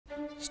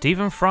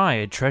Stephen Fry,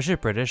 a treasured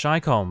British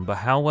icon, but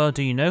how well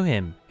do you know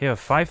him? Here are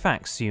 5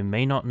 facts you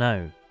may not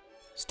know.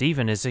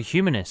 Stephen is a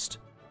humanist.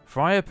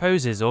 Fry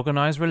opposes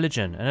organised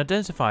religion and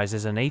identifies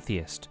as an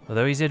atheist.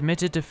 Although he's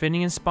admitted to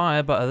feeling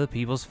inspired by other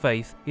people's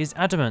faith, he is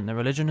adamant that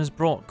religion has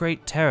brought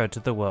great terror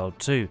to the world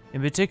too,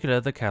 in particular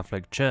the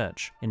Catholic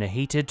Church. In a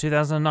heated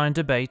 2009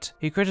 debate,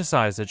 he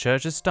criticised the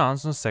Church's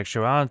stance on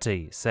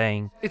sexuality,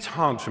 saying, "It's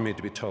hard for me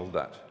to be told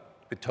that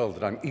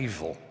I'm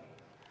evil,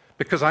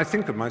 because I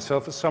think of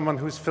myself as someone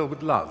who is filled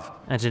with love."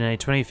 And in a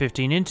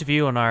 2015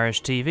 interview on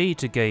Irish TV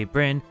to Gay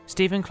Bryn,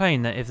 Stephen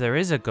claimed that if there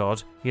is a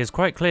God, he is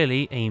quite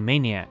clearly a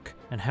maniac.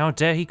 And how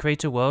dare he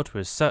create a world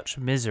with such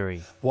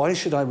misery? Why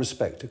should I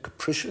respect a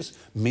capricious,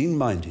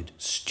 mean-minded,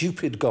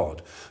 stupid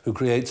God who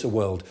creates a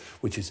world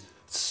which is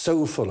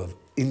so full of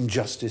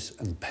injustice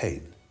and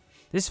pain?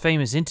 This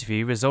famous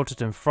interview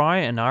resulted in Fry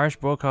and Irish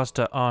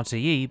broadcaster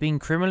RTE being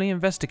criminally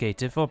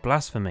investigated for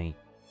blasphemy.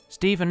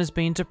 Stephen has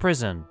been to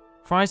prison.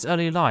 Fry's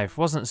early life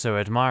wasn't so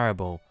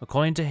admirable.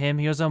 According to him,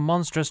 he was a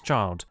monstrous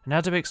child and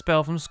had to be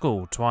expelled from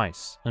school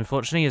twice.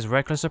 Unfortunately, his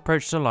reckless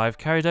approach to life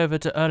carried over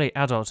to early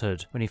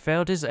adulthood, when he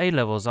failed his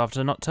A-levels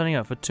after not turning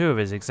up for 2 of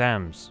his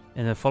exams.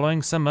 In the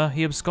following summer,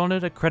 he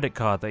absconded a credit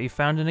card that he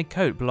found in a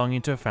coat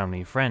belonging to a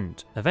family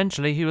friend.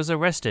 Eventually, he was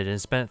arrested and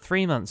spent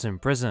 3 months in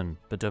prison,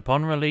 but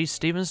upon release,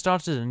 Stephen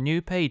started a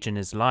new page in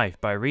his life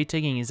by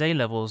retaking his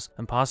A-levels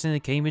and passing the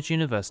Cambridge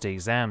University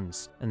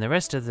exams. And the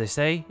rest, as they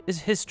say, is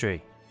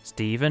history.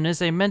 Stephen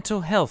is a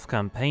mental health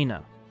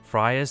campaigner.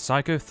 Fry has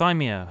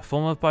psychothymia, a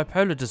form of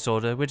bipolar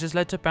disorder which has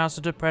led to bouts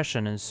of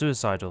depression and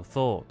suicidal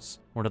thoughts.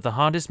 One of the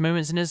hardest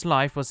moments in his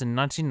life was in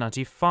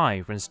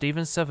 1995 when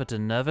Stephen suffered a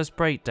nervous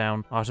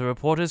breakdown after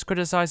reporters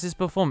criticised his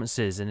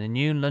performances in a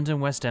new London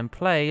West End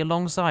play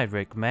alongside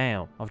Rick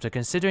Mail. After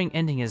considering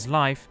ending his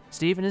life,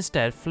 Stephen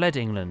instead fled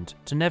England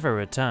to never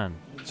return.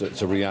 So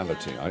it's a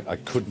reality. I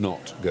could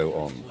not go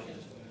on,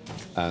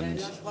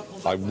 and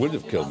I would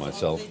have killed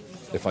myself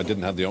if I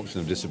didn't have the option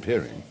of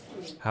disappearing.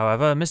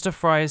 However, Mr.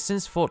 Fry has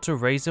since fought to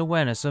raise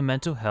awareness of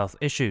mental health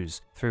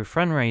issues through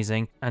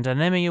fundraising and an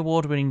Emmy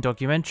Award-winning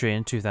documentary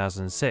in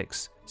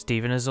 2006.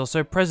 Stephen is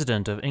also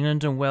president of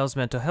England and Wales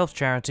mental health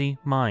charity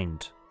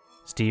Mind.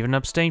 Stephen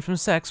abstained from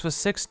sex for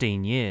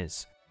 16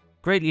 years.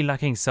 Greatly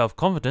lacking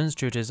self-confidence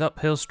due to his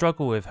uphill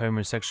struggle with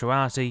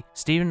homosexuality,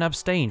 Stephen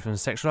abstained from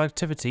sexual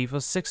activity for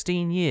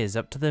 16 years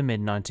up to the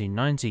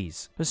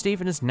mid-1990s, but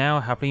Stephen is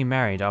now happily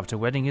married after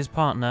wedding his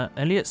partner,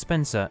 Elliot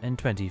Spencer, in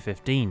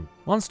 2015.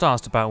 Once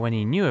asked about when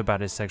he knew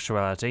about his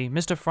sexuality,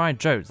 Mr. Fry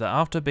joked that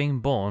after being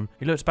born,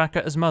 he looked back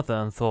at his mother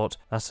and thought,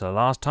 "That's the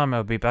last time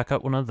I'll be back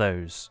at one of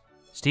those."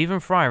 Stephen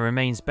Fry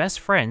remains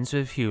best friends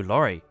with Hugh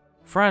Laurie.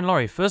 Fry and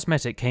Laurie first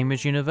met at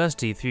Cambridge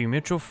University through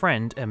mutual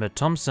friend Emma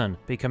Thompson,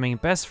 becoming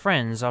best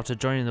friends after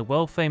joining the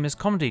world-famous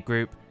comedy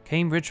group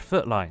Cambridge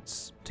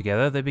Footlights.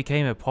 Together they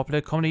became a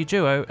popular comedy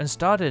duo and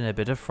starred in a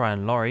bit of Fry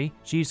and Laurie,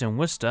 Jeeves and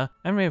Wooster,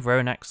 and with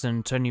Rowan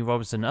Atkinson, Tony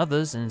Robbins and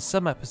others in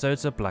some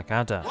episodes of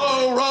Blackadder.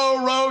 Row,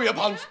 row, row your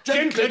punt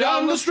gently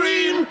down the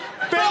stream.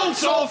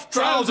 Belts off,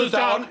 trousers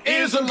down,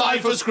 isn't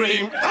life a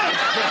scream?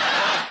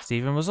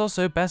 Stephen was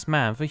also best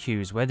man for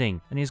Hugh's wedding,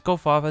 and he's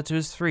godfather to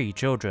his 3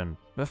 children.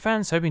 But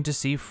fans hoping to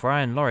see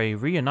Fry and Laurie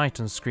reunite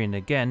on screen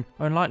again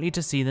are unlikely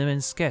to see them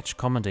in sketch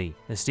comedy,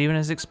 as Stephen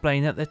has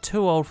explained that they're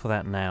too old for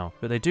that now,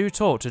 but they do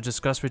talk to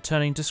discuss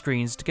returning to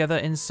screens together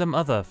in some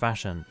other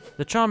fashion.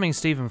 The charming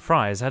Stephen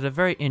Fry has had a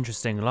very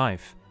interesting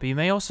life, but you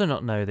may also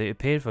not know that he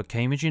appeared for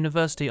Cambridge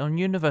University on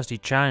University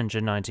Challenge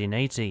in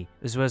 1980,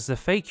 as well as the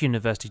fake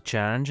University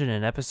Challenge in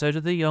an episode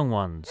of The Young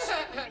Ones.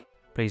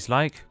 Please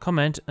like,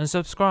 comment and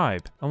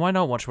subscribe, and why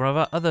not watch one of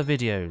our other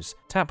videos?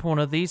 Tap one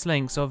of these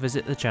links or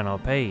visit the channel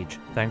page.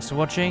 Thanks for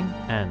watching,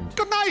 and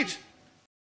Good night!